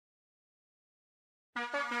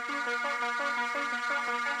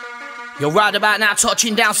You're right about now,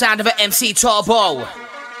 touching down sound of an MC Turbo,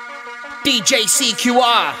 DJ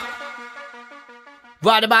CQR.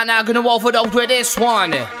 Right about now, gonna overdose with this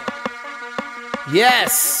one.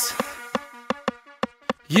 Yes.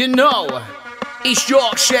 You know, East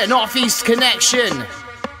Yorkshire, North East connection.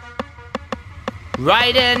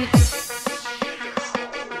 Right in.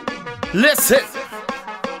 Listen.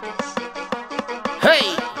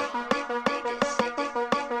 Hey.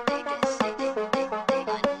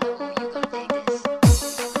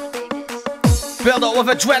 Build up with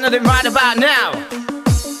adrenaline right about now.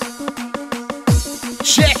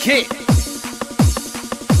 Check it.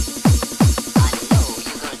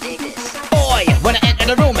 Oi, when I enter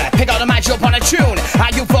the room, pick out the mic, jump on a tune.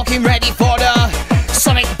 Are you fucking ready for the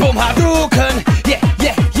Sonic Boom Hadouken?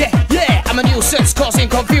 Yeah, I'm a nuisance causing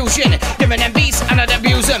confusion. Giving them beats and I'd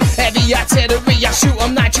abuse them. Heavy artillery, I shoot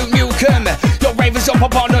them like you nuke 'em. Your ravers jump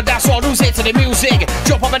up on the dance floor, lose it to the music.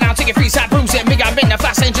 Jump up and down, take it free side, bruise it. Me, I'm in the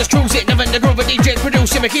fast lane, just cruise it. Never in the groove of DJs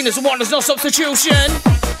producing. McKeena's the one, there's no substitution.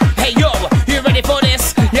 Hey yo, you ready for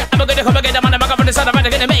this? Yeah, I'm gonna come again, I'm gonna decide I'm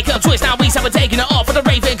gonna make a twist. Now we said we're taking it off for the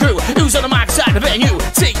raving crew. Who's on the mic side of the venue?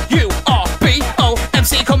 CQRBOMC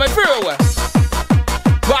coming through.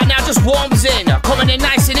 Right now just warms in, coming in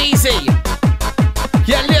nice and easy.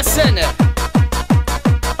 Yeah, listen,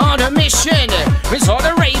 on a mission, it's on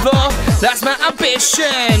a raver, that's my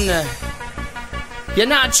ambition. You're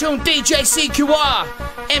now tuned DJ CQR,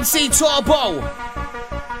 MC Turbo.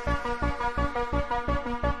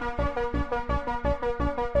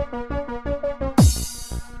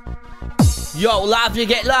 Yo, lively,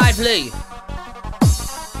 get lively.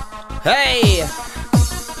 Hey,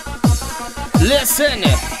 listen.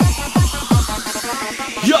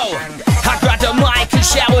 Yo, I grab the mic and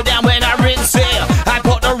shower down when I rinse it. I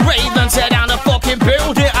put the ravens tear down the fucking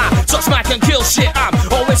building. I touch mic and kill shit, I'm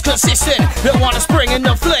always consistent. Don't wanna spring in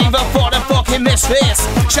the flavor for the fucking misfits.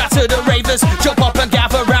 Shout to the ravers, jump up and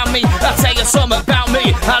gather around me. I'll tell you something about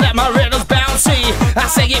me, I let my riddles bouncy. I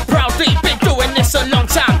say it proudly, been doing this a long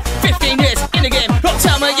time. 15 years in the game, don't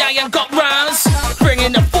tell me I ain't got rhymes.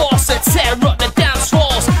 Bringing the force to tear up the dance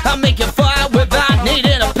floors. I'm making fire without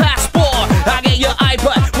needing a passport. I get your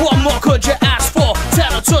iPad, what more could you ask for?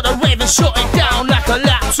 Tell it to the ravens, shut it down like a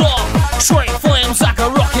laptop. Straight flames like a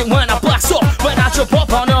rocket when I blast off. When I jump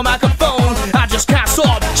up on a microphone, I just can't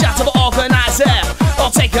stop. Shout to the organizer,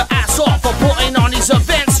 I'll take your ass off for putting on these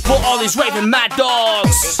events for all these raving mad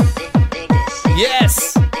dogs.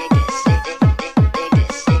 Yes,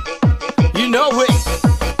 you know it.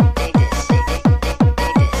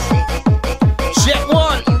 Check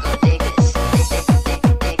one.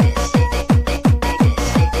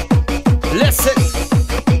 Listen.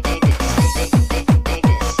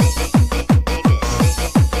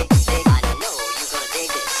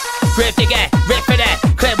 Grip to get, rip for that.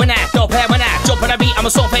 Clear when that, dope hair when that. Jump on a beat, I'm a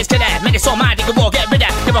soul face to that. Make it so mad, you can walk, get rid of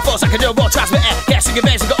that. Give a force, I can do a raw transmit it. Guess you can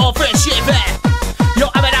base, you got all friendship there. Yo,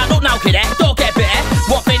 I'm an outlook now, kid, don't get bitter.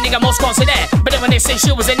 One thing nigga most consider. But then when they say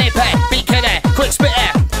she was in it, beat kid, quick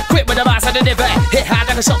spitter. Quick with the bars of the river. Hit hard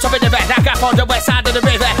like a shot top in the bed. I got on the west side of the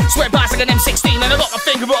river. Swear bars like an M16 and I got my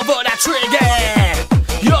finger over that trigger.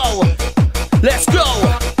 Yo, let's go.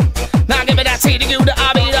 Now give me that T to you, the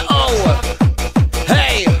R, B, the O.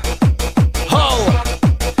 Hey, ho.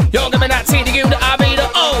 Yo, give me that T to you, the R, B,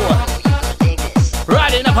 the O.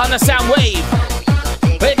 Riding up on the sound wave.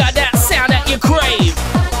 We got that sound that you crave.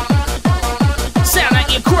 Sound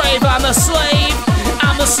that you crave. I'm a slave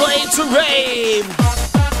to rave.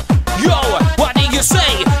 Yo, what do you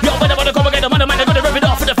say? Yo, when I wanna come again, I'm gonna rip it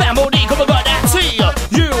off for the family. Come about that T,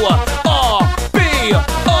 U-R-B-O.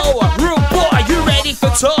 Rude boy, you ready for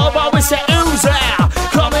turbo? Is that ooze out?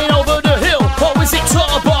 Coming over the hill, or is it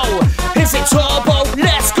turbo? Is it turbo?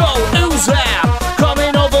 Let's go, ooze out.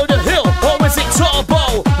 Coming over the hill, or is it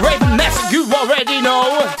turbo? Raven message, you already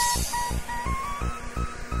know.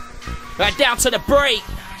 Right down to the break.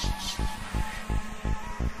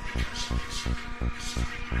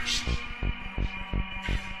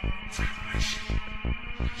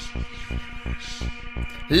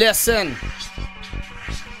 Listen,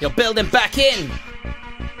 you're building back in.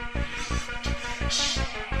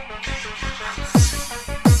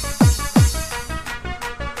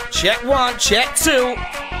 Check one, check two.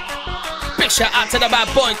 Big shout out to the bad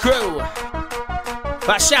boy crew.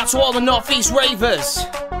 Right, shout to all the Northeast ravers.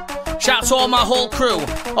 Shout to all my whole crew,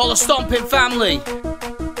 all the stomping family.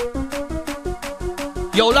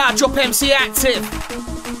 Yo, large up MC active.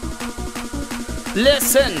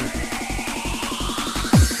 Listen.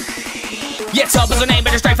 Yes, up is a name,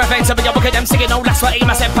 but it's straight for fame. Some of you look at them singing, no, that's what aim.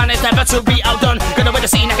 I said, plan is never to be outdone. Gonna win the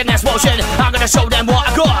scene like an explosion. I'm gonna show them what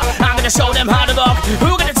I got. I'm gonna show them how to rock.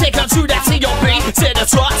 We're gonna take them to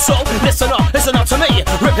talk, so listen up to me.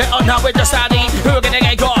 Rip it up now with the study. Who gonna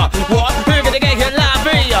get got? What? Who gonna get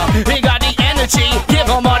lively? He got the energy, give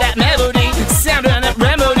him all that melody, sound and that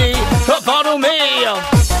remedy. Follow me,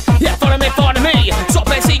 yeah, follow me. Top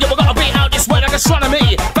basic, you gotta be out this way like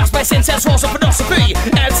astronomy. Fast paced intense walls of philosophy.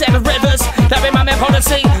 And 7 rivers, that be my main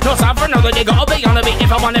policy. No time for another, they gotta be on the beat.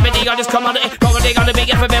 If I want everything, I just come on it. Probably gonna be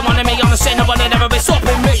if they wanted me on the scene, nobody never be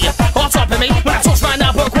stopping me. On top of me, when I touch my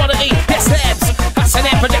number quality, yes, heads. That's an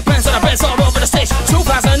emperor, depends on the best all over the stage.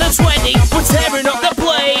 2020, we're tearing up the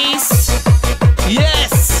place.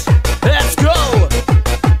 Yes, let's go.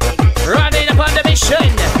 Riding up on the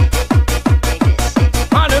mission.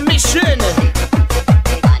 On a mission.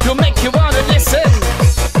 You'll make you wanna listen.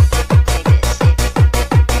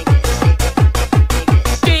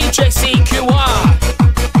 DJ CQR.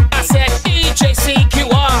 I said DJ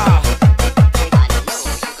CQR.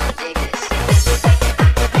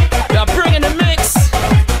 You're bringing the mix.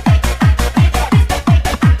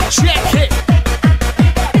 Check it.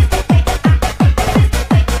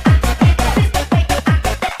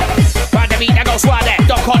 Ride the beat, I go swat there.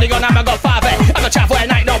 Don't call it on, I'ma go 5 there. I'm a chat for a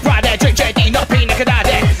night, no pride there. Drink JD, no pina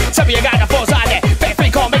colada. Tell me you got the force out there. Fake free,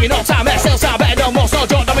 call me, no time, man. Still sound better, no more, no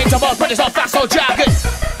joke, no intervals, but it's all fast, no jargon.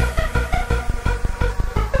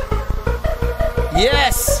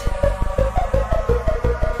 Yes.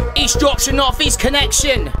 East Yorkshire Northeast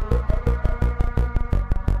connection.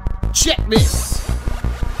 Check this.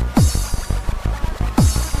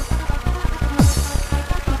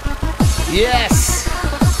 Yes.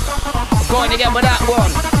 I'm going again with that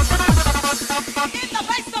one.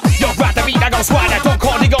 Yo, ride the beat, I go swat there. Don't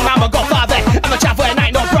call the gun, I'ma go far there. I'm a chat for a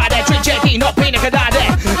night, no pride there. Drink JD, no pina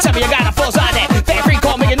colada. Tell me you got a force out there. Fake free,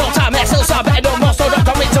 call me, no time, man. Still sound better, no more, so don't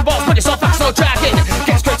come into balls, but it's all fast, no dragging.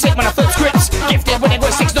 Gets critic when I flip scripts. Gifted when it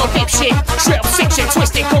goes 6, no dipshit. Shrill, sick shit,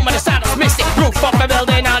 twisted, come with the style that's mystic. Roof off my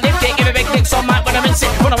building, I lift it. Give a big thing, so might when I'm in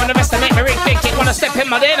sick. When I want to rest, I make me rig think it. When I step in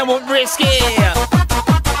my lane, I won't risk it.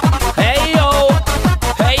 Hey yo,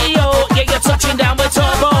 yeah, you're touching down with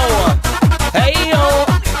turbo. Hey yo,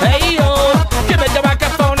 give me the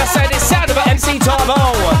microphone, I said it's sound of an MC Turbo.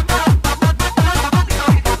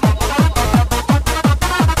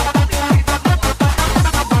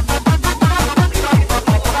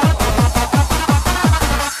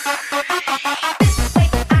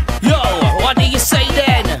 Yo, what do you say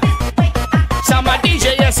then? Sound my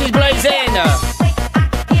DJ, yes, he's blazing.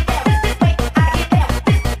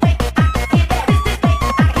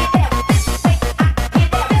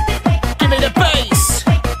 Give me the bass.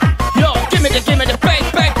 Yo, give me the bass.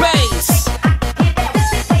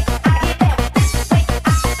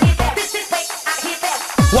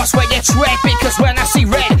 Watch where you tread, because when I see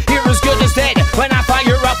red, you're as good as dead. When I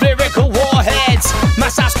fire up lyrical warheads, my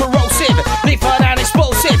side's corrosive, lethal and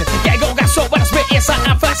explosive. Yeah, go gas up when I spit inside,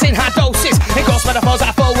 I'm fast in high doses. It goes for the foes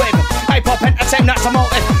I fall with. I pop entertain, that's a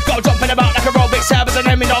motive. Go jumping about like aerobic servers, and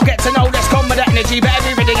then we don't get to know. Let's come with that energy, but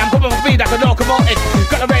everything I'm coming with me like a locomotive.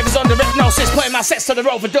 Got the ravers under hypnosis, putting my sets to the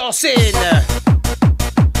overdosing.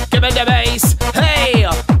 Give me the bass, hey.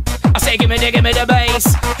 I say give me the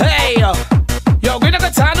bass, hey. Yo, we don't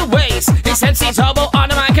got time to waste. It's MC Turbo on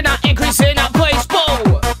the mic and not increasing our place.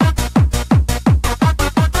 Whoa.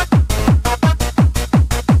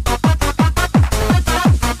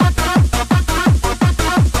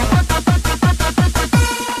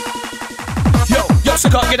 Yo, so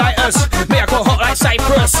can't get us. Me, I go hot like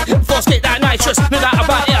Cyprus. Force kick that nitrous. No doubt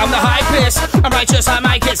about it, I'm the high piss. I'm righteous like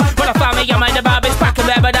my kids. When I found me, I made the barbers back in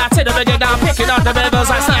there, but I to the bigger down, picking up the rivers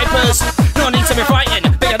like snipers. No need to be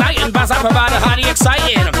frightened. Bigger night and buzz, I provide a highly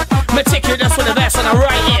exciting. Meticulous with the best when I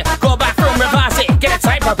write it. Go back through and revise it. Get it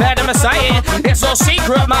tight, prepared and recite it. It's no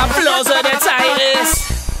secret, my flows are the tightest.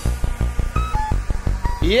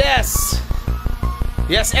 Yes.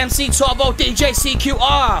 Yes, MC Turbo, DJ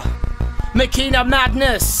CQR. Makina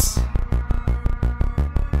Madness.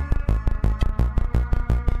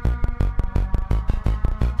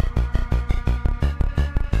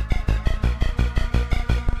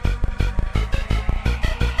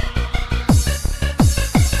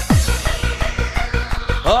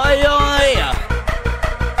 Oi, oi.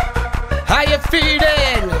 How you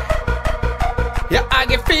feeling? Yeah, how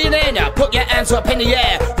you feeling? Put your hands up in the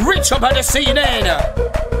air. Reach up at the ceiling.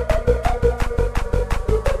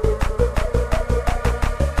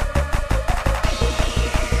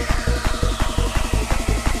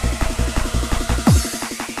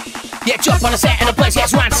 Yeah, jump on the set and the place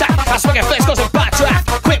gets ransacked. I swing it first, cause a bad draft.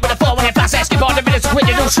 Quick with the 4 when it fast, asking for the minutes with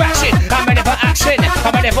the new traction. I'm ready for action,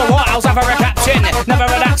 I'm ready for war, I was ever a captain. Never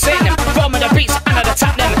relaxing, from the beats, under the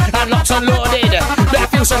tap them. Unlocked, unloaded, the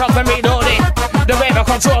fuses off and reloaded. The wave I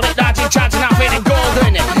control it, dodging, charging, I'm feeling golden.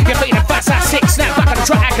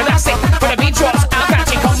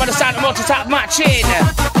 watching.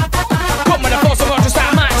 Come with the force, I'm just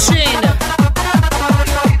start matching.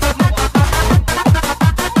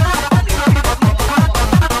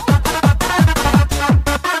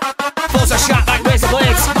 Force a shot like razor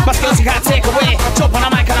blades. My skills you can't take away. Jump on a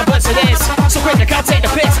mic and I burst it is. So quick I can't take the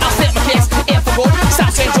piss. I'll slip my kids. Here for good.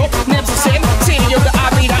 Start change up. Names the same. Seeing you that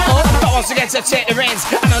I read that up. But once again to take the reins.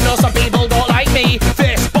 And I know some people don't like me.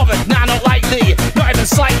 Face bothered, nah, not likely. Not even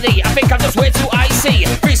slightly. I think I'm just way too icy.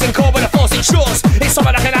 Freezing cold with the force it shows. It's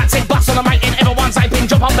someone like an acting blast on the mic in everyone's hyping.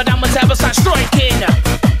 Jump up and down with ever start striking.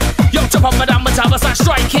 Yo, jump up and down with ever start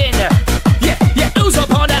striking. Yeah, yeah, who's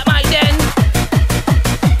up on that mic then?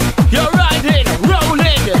 You're riding,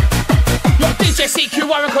 rolling. Yo, DJ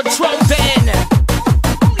CQR and control then.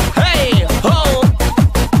 Hey, ho.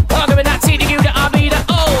 I'm giving that T to you, that I be the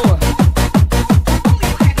O.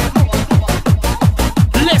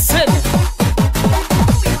 Listen.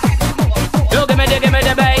 Yo, give me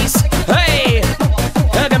the bass. Hey.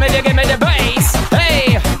 Yo, give me the bass.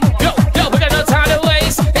 Hey. Yo, we got no time to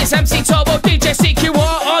waste. It's MC Turbo, DJ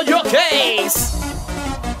CQR on your case.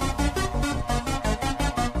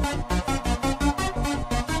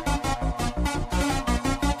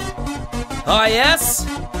 Oh yes?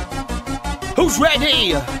 Who's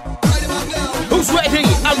ready? Who's ready?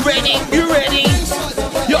 I'm ready, you ready?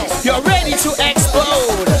 Yo, you're ready to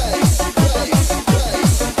explode.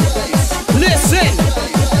 Listen.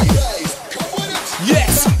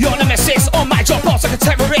 Yes, your nemesis on my job boss like a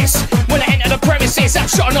terrorist. When I enter the premises, I'm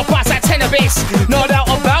shutting up past that tennis. No doubt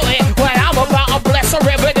about it, when I'm about to bless a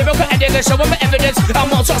river, they look at evidence, show them evidence.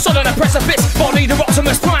 I'm on top on the precipice, only the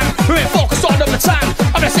Optimus Prime. We're in focus all of the time.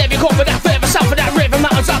 I'm gonna save you call for that flavor, sound for that rhythm,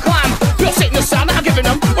 mountains I climb. You're sitting the sound that I'm giving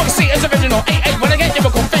them. What you see is original. 8-8 when I get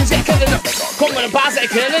lyrical, things get killing them. Come with the bars that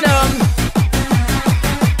are killing them.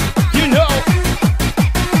 You know.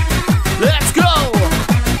 Let's go.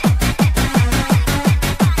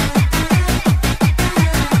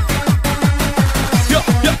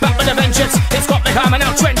 You're back with a vengeance. It's got me climbing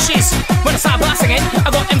out trenches. When I start blasting it,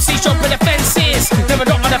 I got MCs jumping the fences. Never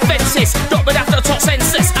drop my defenses. Drop it after the top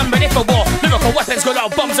senses. I'm ready for war. Lyrical weapons, good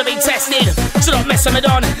old bombs are being tested. So don't mess with me,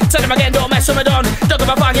 Don. Tell them again, don't mess with me, Don. Don't give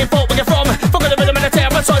a banging fault where you're from. Fuck with the rhythm and the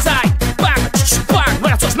tempo, so it's like bang, bang.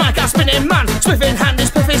 When I touch mic, I'm spinning, man. Swift in hand,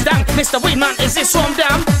 this piff is down. Mr. Weedman, is this one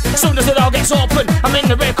down? Soon as the door gets open, I'm in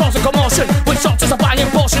the rear, causing commotion. With shots as a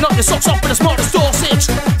banging portion, up the socks off with a small dosage.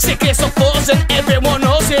 Sickest of fours and everyone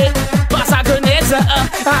knows it. But like grenades,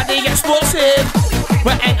 highly explosive.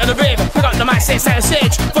 When I enter the rave, pick up the mic, set the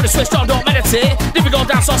stage. For the switch on, don't meditate. If we go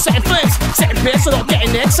down, so setting flames. Setting pace, so don't get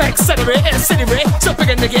in there. So accelerate, incinerate. Still big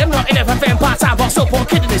in the game, not in everything part-time, but still poor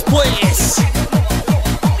kid in this place.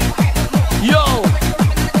 Yo.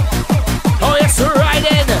 Oh, yes,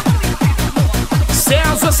 riding.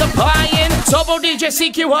 Sounds are supplying. Turbo DJ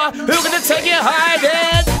CQR, who gonna take you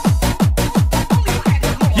hiding?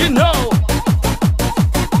 You know.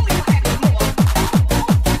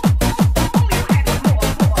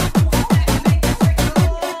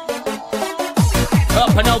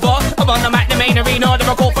 Up and over, I'm on the mic, the main arena, the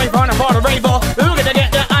record for front for the raver. Who gonna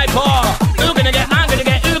get the iPod? Who gonna get, I'm gonna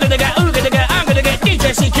get, who gonna get, who gonna get, I'm gonna get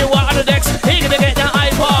DJ CQR on the decks. He gonna get the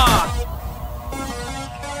iPod.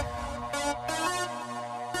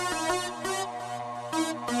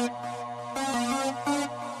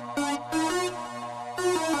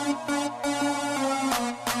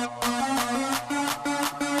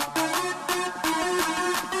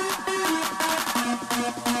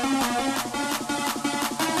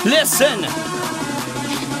 Listen,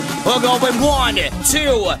 we're going 1,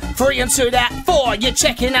 2, 3 into that 4. You're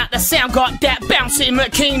checking out the sound, got that bouncy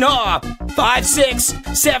Makina. 5, 6,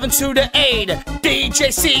 7 to the 8. DJ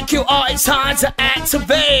CQR, it's time to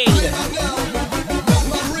activate.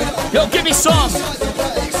 Yo, give me some.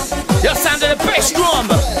 Yo, sound of the bass drum.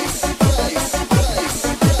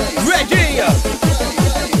 Ready.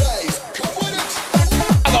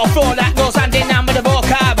 I got a floor that goes hand in hand with the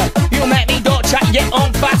vocab. You make me don't chat, get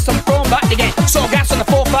on fast, I'm thrown back to get so gas on the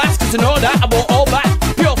 4 fast, cause to know that I won't hold back.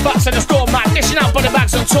 Pure facts in the store, man, dishing out body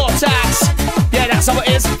bags and toe tags. Yeah, that's how it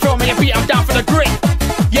is, throw me a beat, I'm down for the grit.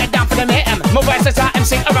 Yeah, down for the mayhem, my voice is out,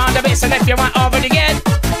 MC around the base. And if you want already get,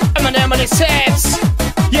 I'm a name on his heads.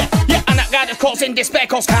 Yeah, and that guy that causing despair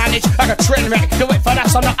cause carnage. Like a train wreck, do it for that,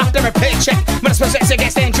 so I'm not after a paycheck. When the specifics it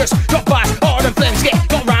gets dangerous, drop bars, all them flames get,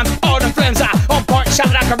 got ram, all them flames are on point, shout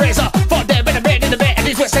like a razor. Fought there with a raid in the bed, and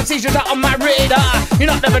these Western seizures are on my radar. You're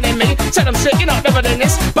not living in me, tell them straight, you're not living in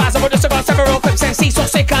this. Bars are just about several clips and see so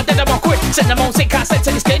sick, I did them all quick. Send them on sick, I said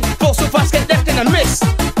to this kid, flow so fast, get left in the mist.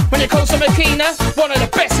 When it comes to Makina, one of the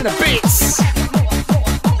best in the beats.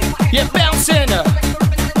 You're bouncing,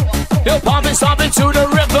 you're pumping something to the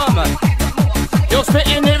rhythm.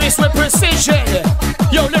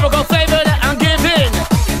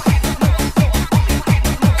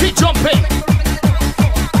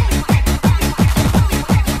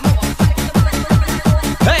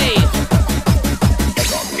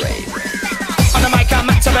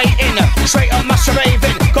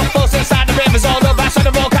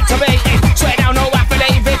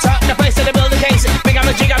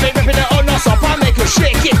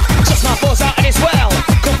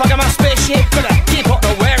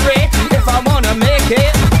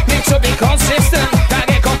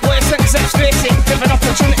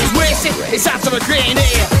 It's after the green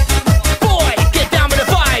here. Boy, get down with the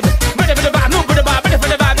vibe. Ready for the vibe, move with the vibe, ready for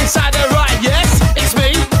the vibe inside the ride. Yes, it's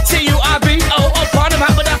me, CQR. Upon the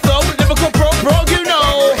map with that flow, lyrical bro, you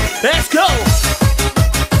know. Let's go.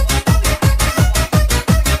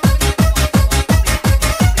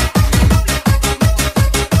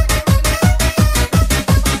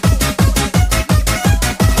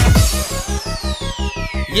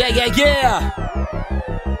 Yeah.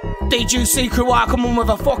 DJ CQR come on with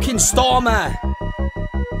a fucking stormer. I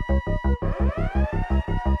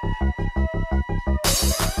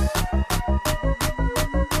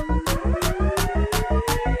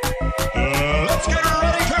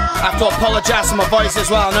have to apologise for my voice as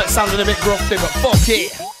well. I know it sounded a bit gruffy, but fuck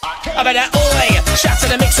it. I bet that oi, shout to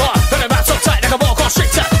the mixer. Put the rats up tight like a ball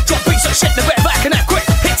constrictor. Drop beats and shit, the bit back and that quick.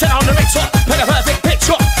 Hit it on the mixer, put a perfect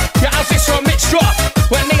picture. Your house is from mixture.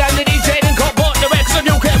 When me and the DJ didn't got bought the records of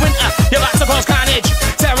UK winter. You're about to cause carnage,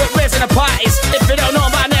 terrorists in the parties. If you don't know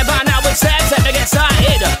about them by now, it's time to get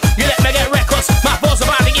started. You let me get records, my balls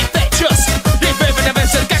about to get infectious. Leave with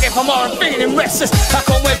events and gagging for more and feeling restless. I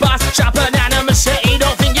come with bars, sharper than a machete.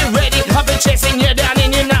 Don't think you're ready, I've been chasing you down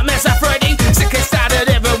and you're not mess up Freddy. Sick and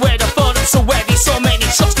started everywhere, the phone is so ready. So many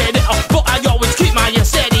shots get it off, but I always keep my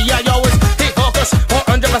steady. I always keep focus,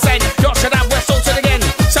 100%. Y'all should have whistled to the again.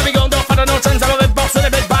 So we going off, I don't know trends, I'm a bit boss with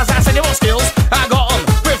a bit bars. I said you want skills, I got them.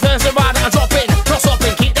 Reverse the ride and I drop in, cross up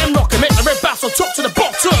and keep them rocking. Make the rib bass, so top to the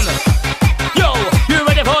bottom. Yo, you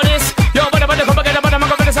ready for this? Yo, but I'm gonna go for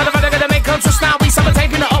this, I'm gonna make conscious now. We summer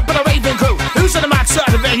taking it up with a raving crew. Who's on the mic side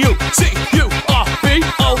of the venue?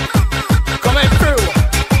 CQRBO, coming through.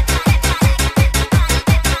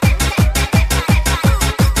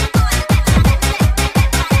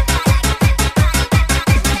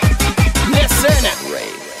 Listen,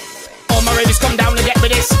 all my ravies come down and get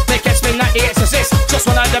with this. They catch me like the exorcist, just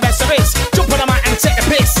one of the best there is. Jump on the mic and take the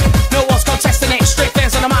piss. No one's contesting it, straight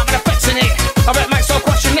fans on the mic with effects in it. I bet Mike's so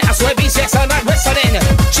question it, I swear B6 and I'm wrestling.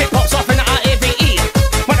 Shit pops off in the RAVE.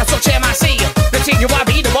 When I touch MIC, the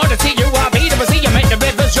TURB, the water, TURB, the Brazil. You make the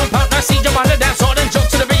rivers jump out, I see jump on the dance hall and jump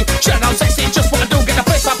to the beat. Shut down sexy, just what I do, get the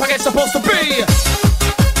place up like it's supposed to be.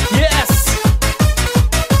 Yes.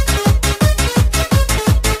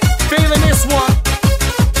 Feeling this one.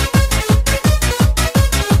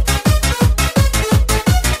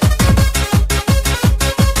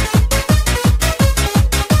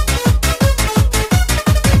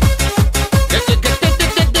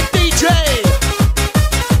 DJ.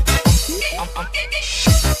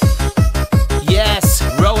 Yes,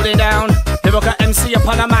 rolling down. They look at MC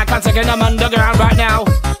upon the mic, I'm taking them underground right now.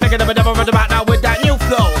 Picking up a double right now with that new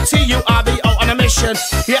flow. TURBO on a mission.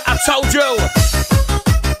 Yeah, I told you.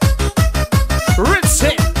 Rinse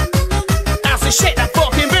it. As we shake that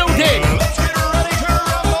fucking building.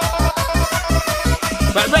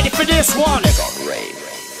 But ready for this one.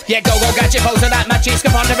 Yeah, go, gadget, pose of that magic.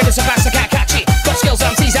 Skip on the rhythm so fast I can't catch it. Got skills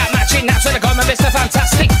on tease out matching. Now so the comment, Mr.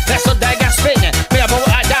 Fantastic. Let's look that gas spin. Me, I brought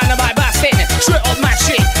that down to my blasting. Straight up my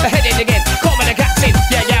shit. Ahead in again. Call me the captain.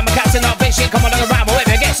 Yeah, I'm a captain, not bitch shit. Come on around, but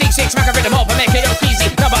if you get C6, smack a rhythm up and make it look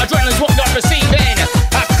easy. Now, but adrenaline's what you're receiving.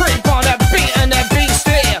 I creep on the beat and the beat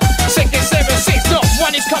still. 6 and 7, 6, not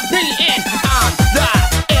one is competing. I'm the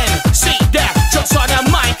MC that drops on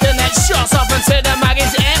the mic and then shuts up until the mic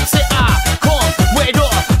is empty. I come with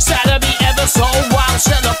all. Saturday be ever so wild.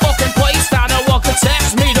 Shut the fucking place down and walk and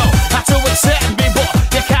text me though. I do accept me, but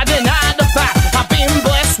you can't deny the fact I've been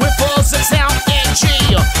blessed with fuzz and sound NG.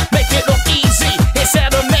 Make it look easy, it's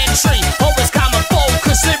elementary. Always calm and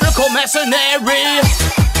focus, lyrical mercenary.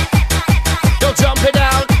 You're jumping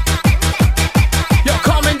out, you're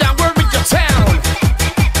coming down, we're in your town,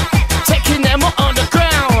 taking them on the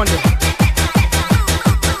ground.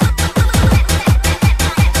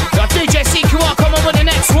 Got DJ CQR coming with the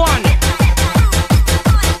next one.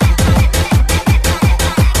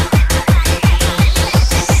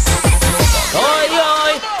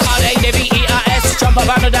 Jump up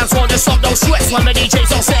on the dance floor, just stop, don't stress. When the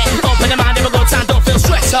DJ's all set, open the mind, never go time, don't feel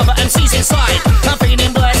stressed. Other MCs inside, I'm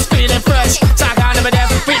feeling blessed, feeling fresh. Tag on them with them,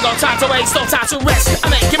 we got time to waste, no time to rest. I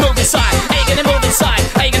make you move inside, ain't gonna move inside,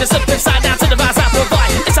 ain't gonna slip inside down to the vibes I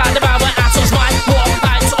provide. Inside the vibe where I touch my war,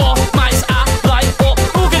 lights or mice I light up.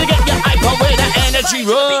 Who gonna get your iPod with that energy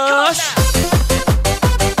rush?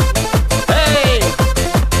 Hey,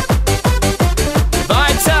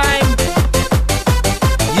 vibe time.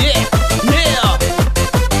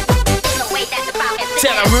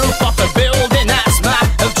 Tear the roof off the building, that's my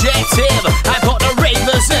objective. I put the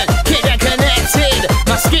ravers in, kid and connected.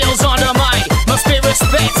 My skills on the mic, must be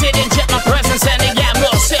respected.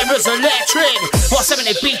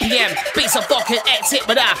 a fucking exit,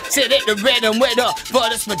 but I sit at the rhythm with her,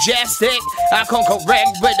 but it's majestic. I can't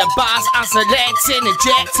correct with the bars, I'm selecting,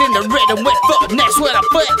 injecting the rhythm with footness with a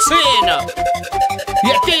flexing.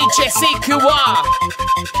 Yeah, DJ CQR,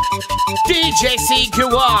 DJ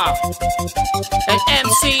CQR, and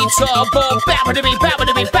MC Turbo, back with the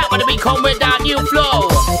beat, come with that new flow.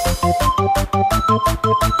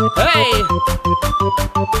 Hey,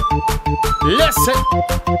 listen.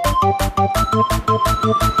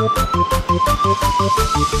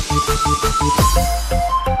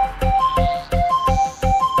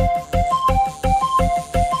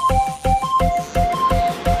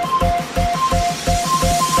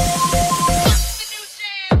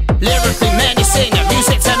 Lyrically menacing,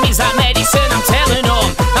 music to me's like medicine. I'm telling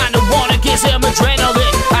them, I don't wanna give them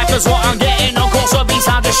adrenaline. Cause what I'm getting on course of beats,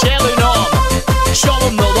 I'm just shelling them. Show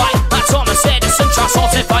them the light, like Thomas Edison. Try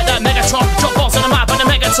sorting fight like Megatron. Drop balls on the map and a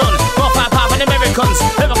megaton. 155 and Americans.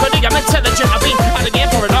 Lyrically, I'm intelligent. I've been at the game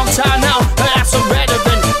for a long time now, but that's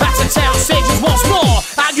irrelevant. Back to town stages once more.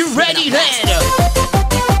 Are you ready then?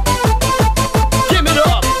 Give it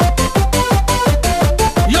up.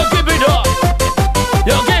 Yo, give it up.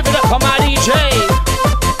 Yo, give it up for my DJ.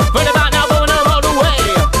 Right about now, going all the way.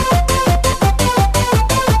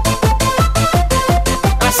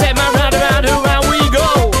 I said, man, round around we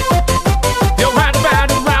go. Yo, round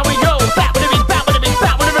around we go. Back with the beat, back with the beat,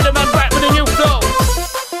 back with the rhythm, and back with the new flow.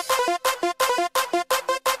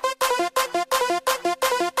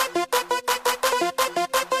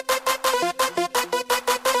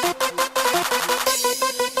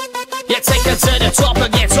 Yeah, take it to the top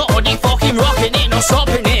again, totally fucking rocking it, no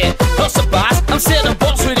stopping it. No surprise, I'm still the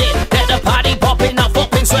boss with it. Let the party popping, not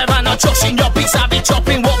flopping, swear I'm not joshing your beats, I've been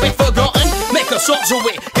chopping what we've forgotten. Make a song to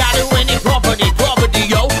it, gotta win it, property,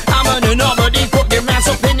 yo. I'm an anomaly, put your hands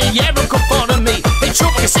up in the air and come follow me. It's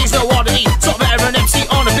true, but it seems no oddity. Top better an MC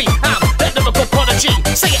on the beat, I'm that lyrical prodigy.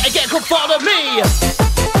 Say it again, come follow me.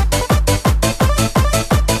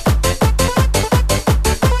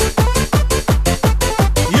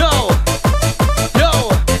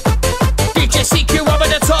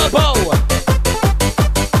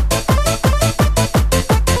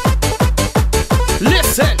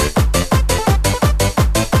 Listen.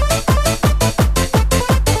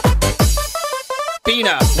 Been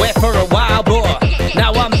away for a while, boy.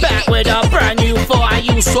 Now I'm back with a brand new flow. I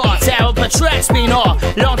used to tell the tracks been on.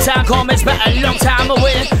 Long time coming, but a long time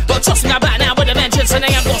away. But trust me, I'm back now with the vengeance, and I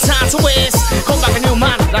ain't got time to waste. Come back a new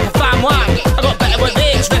man, like a fine wine. I got better with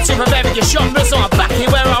age, let's see remember your genres. So I'm back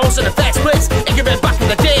here where I was in the first place. It give it back in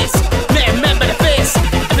the days. May remember the face.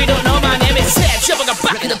 If you don't know my name, it's Seb. Sure, I got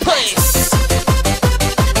back in the place.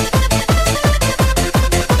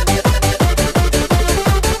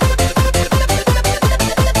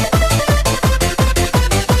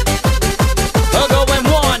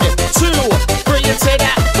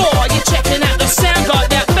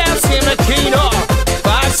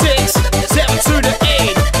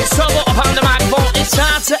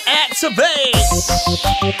 To activate.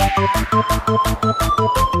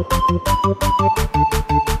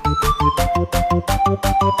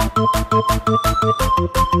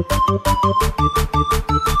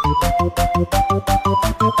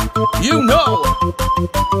 You know.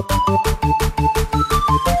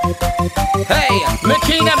 Hey,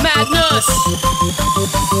 Makina Madness.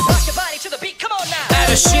 Rock your body to the beat, come on now. Had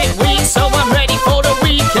a shit week, so I'm ready for the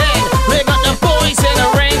weekend. We got the boys in the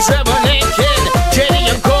Range Rover Lincoln. Jenny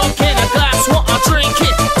and Coke in a glass, what I'm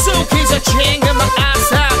drinking. Two keys of ching and my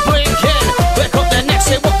eyes are blinking. Wake up the next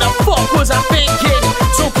day, what the fuck was I thinking?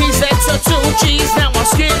 Two keys led to two G's, now I'm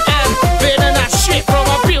skin and feeling that shit from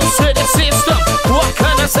abuse to the system. What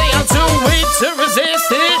can I say? I'm too weak to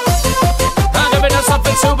resist it. I'm giving us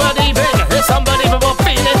something to believe in. It's unbelievable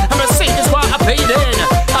feeling. I'm receiving what I paid in.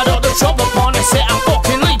 I don't do trouble upon it, say I'm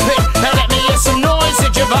fucking leaping. Now let me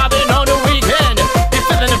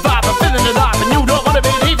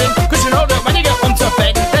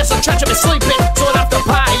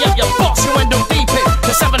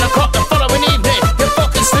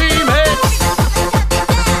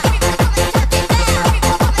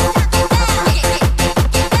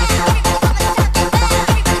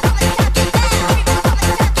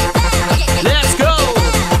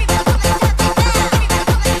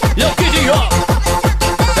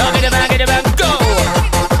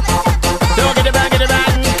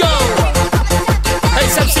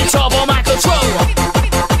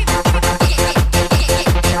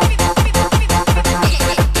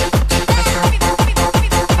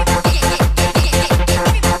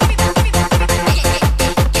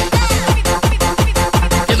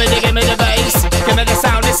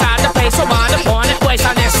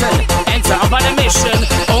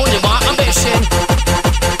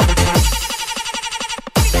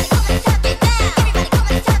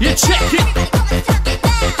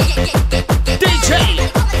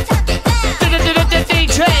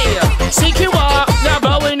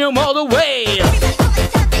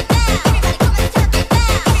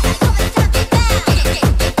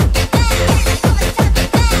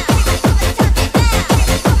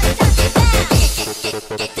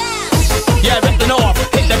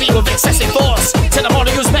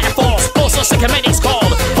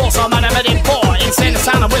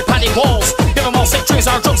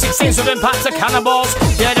on drug 16s with impact of cannibals.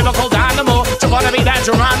 Yeah, never called animal, just wanna be that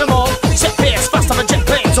Geronimo. Set pace, fast off a jet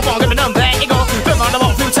plane, so won't give it them there you go. Been round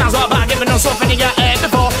about a few times, what about giving them something you got heard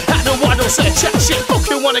before? I don't want to say chat shit, fuck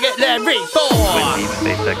you wanna get Larry for. When deep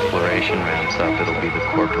space exploration ramps up, it'll be the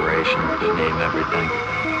corporations that name everything.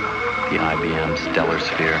 The IBM Stellar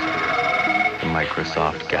Sphere, the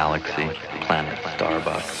Microsoft Galaxy, Planet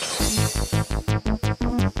Starbucks.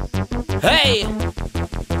 Hey!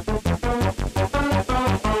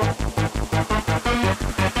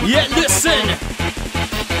 Yeah, listen!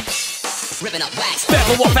 Ripping up wax.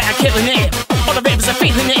 Rebel warfare, killing it. All the ravers are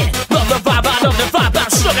feeling it. Love the vibe, I love the vibe. I'm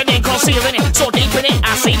struggling in, concealing it. So deep in it,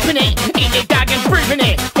 I'm sleep in it. Eat it, gagging, breathing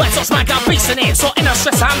it. Wet touch my God, beasting it. So in a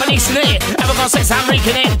stress, I'm releasing it. Ever gonna sex, I'm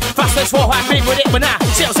reeking it. Fast pace, war, I big with it. When I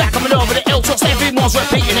sales are coming over the ill touch, everyone's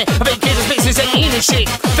repeating it. I think kids' business ain't eating shit.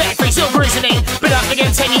 Fake free, still breezing it. Been out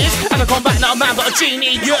again 10 years. And I come back, not a man, but a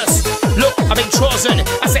genius. Look, I've been chosen.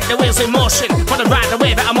 I set the wheels in motion. Wanna ride the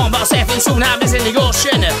wave that I'm on, but I'll surfing soon. I'm in the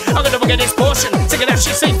ocean. I'm gonna get this portion. Taking that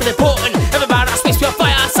shit safe and important. Everybody that speaks pure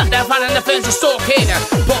fire. I sat there finding the flames are stalking.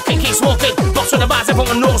 Walking, keep smoking. Box with the bars,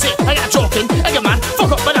 everyone knows it. I got joking. Hey, man,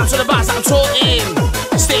 fuck up, but I'm to the bars that I'm talking.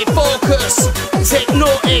 Stay focused. Take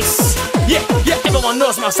notice. Yeah, everyone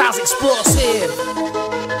knows my style's explosive.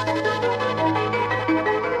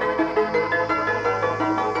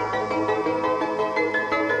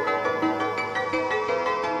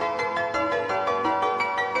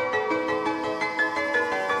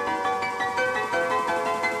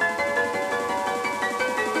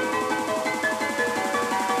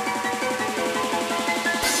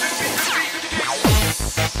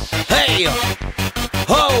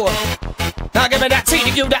 Oh, now give me that T,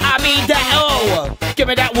 that you, that I, me, that O. Give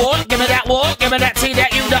me that walk, give me that walk, give me that T,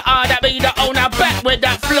 that you, that R, that me, that O. Now back with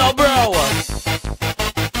that flow, bro.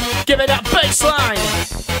 Give me that bass line.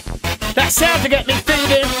 That sound to get me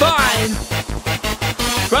feeling fine.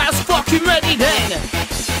 Right, let's fucking ready then.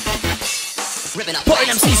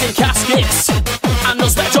 Putting MCs in caskets. I'm no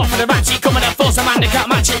spec off for the ratchet. Coming at force, a man they can't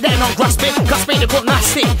match it. They're not grasping, cause me they put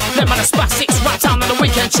nasty. Them man are spastics, right down on the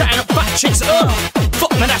weekend chatting up fat chicks.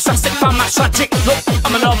 Fuck me, that's drastic, find my tragic. Look,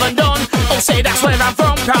 I'm an oven done. Oh, say that's where I'm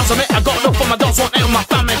from. Proud of it, I got love for my dogs, want it with my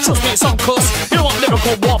family. Trust me, it's on course. You don't want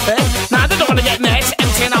lyrical warfare. Nah, they don't wanna get next.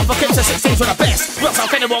 Empty and alpha, kids to 16 for the best. Real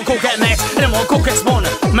talk, anyone could get next. Anyone could get spawned.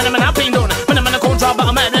 Man, I've been done. Man, I can't draw, but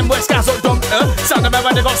I'm at them West guys up done. Sound about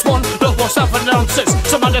when they got spawned. Look, what's up for the nonsense.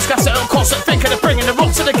 Some of this guys at concert thinking of bringing the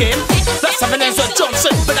rock to the game. That's having names like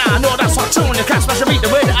Johnson, but I know that's not true. And the cash smash beat the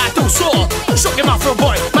way that I do. So, shook him off for a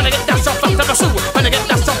boy. Man, I get dashed off after the suit. Man, I get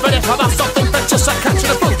dashed off for the club. I'm something French just like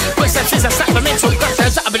catching the food. But sense is a sacramental.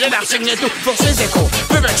 Crashes, I've been dancing you do. For physical,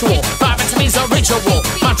 spiritual. Vibing to me is a ritual.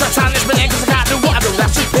 Man, try to challenge me then cause I can't do what I do.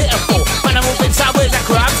 That's too pitiful. Man, I'm moving sideways like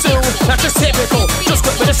crab too. That's just typical. Just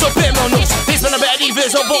quick with the subliminal notes. These men are better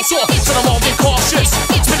visible, so I won't be cautious.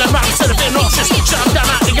 Spin around instead of being nauseous. Shut them down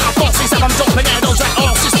out the young bosses. And I'm jumping at those like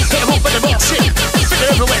horses. Hit them up with the bullshit. Figure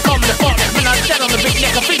everywhere, come in the forest. When I'm dead on the big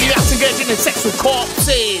neck, I feel you out engaging in sex with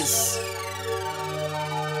corpses.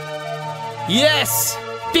 Yes,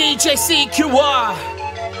 DJ CQR.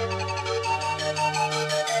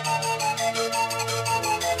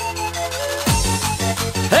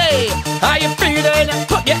 Hey, how you feeling?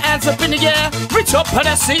 Put your hands up in the air. Reach up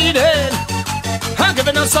and ceiling. I'm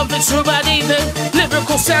giving them something to believe in.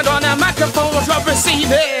 Lyrical sound on a microphone was not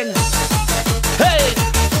receiving. Hey,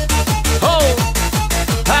 oh,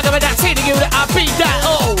 I give it that T to you that I beat that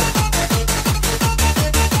O.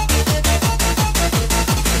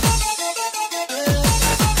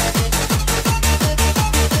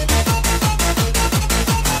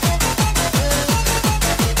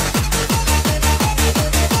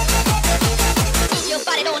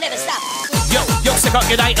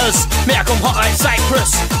 Circulators, me I come hot like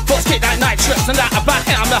Cyprus. Force kick like nitrous, and that about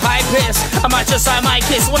it, I'm the high pace. I might just like my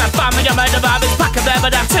kiss when I find me, I made the vibe. It's back of there,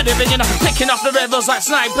 but I'm television, I'm picking off the rivers like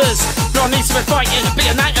snipers. No need to be fighting, be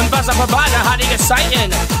a night and buzz, I provide a highly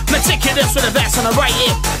exciting. Meticulous with the best on the right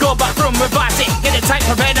it. Go back room, revise it, get it tight,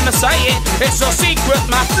 prevent them to sight it. It's no secret,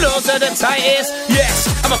 my flows are the tightest. Yes,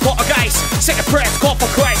 I'm a poltergeist, say a prayer, call for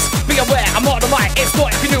Christ. Be aware, I'm on the mic, it's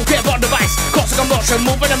not if you do get on device. Causing commotion,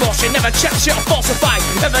 moving emotion, never check shit or falsify.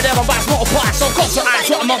 Ever never buys multiply, so cause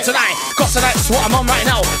tonight's what I'm on tonight. Cause tonight's what I'm on right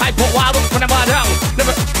now. I put wild up when I'm wild out.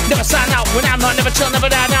 Never sign out when I'm not, never chill,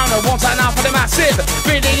 never die down. One time out for the massive,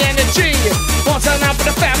 feel the energy. One time out for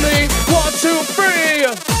the family, 1, 2,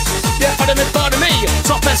 3. Yeah, for them and for me.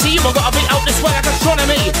 Top and see, we gotta be out this way like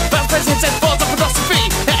astronomy. But presence and thoughts of philosophy.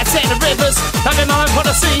 At 10 the rivers. Having my own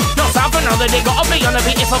policy, not south and northern. They gotta be on the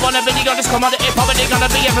beat. If I want a video, just come on the hip hop. They gonna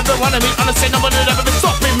be everyone wanna me. Honestly, no one will ever be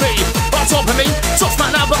stopping me. On top of me, tough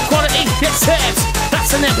man now, but quality, it's heads.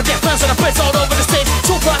 That's an epidemic, fans on the place all over the stage.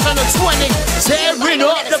 2020, tearing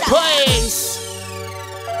up the place.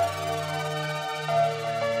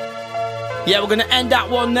 Yeah, we're gonna end that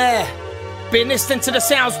one there. Been listening to the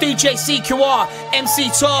sounds, DJ CQR, MC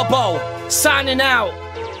Turbo, signing out.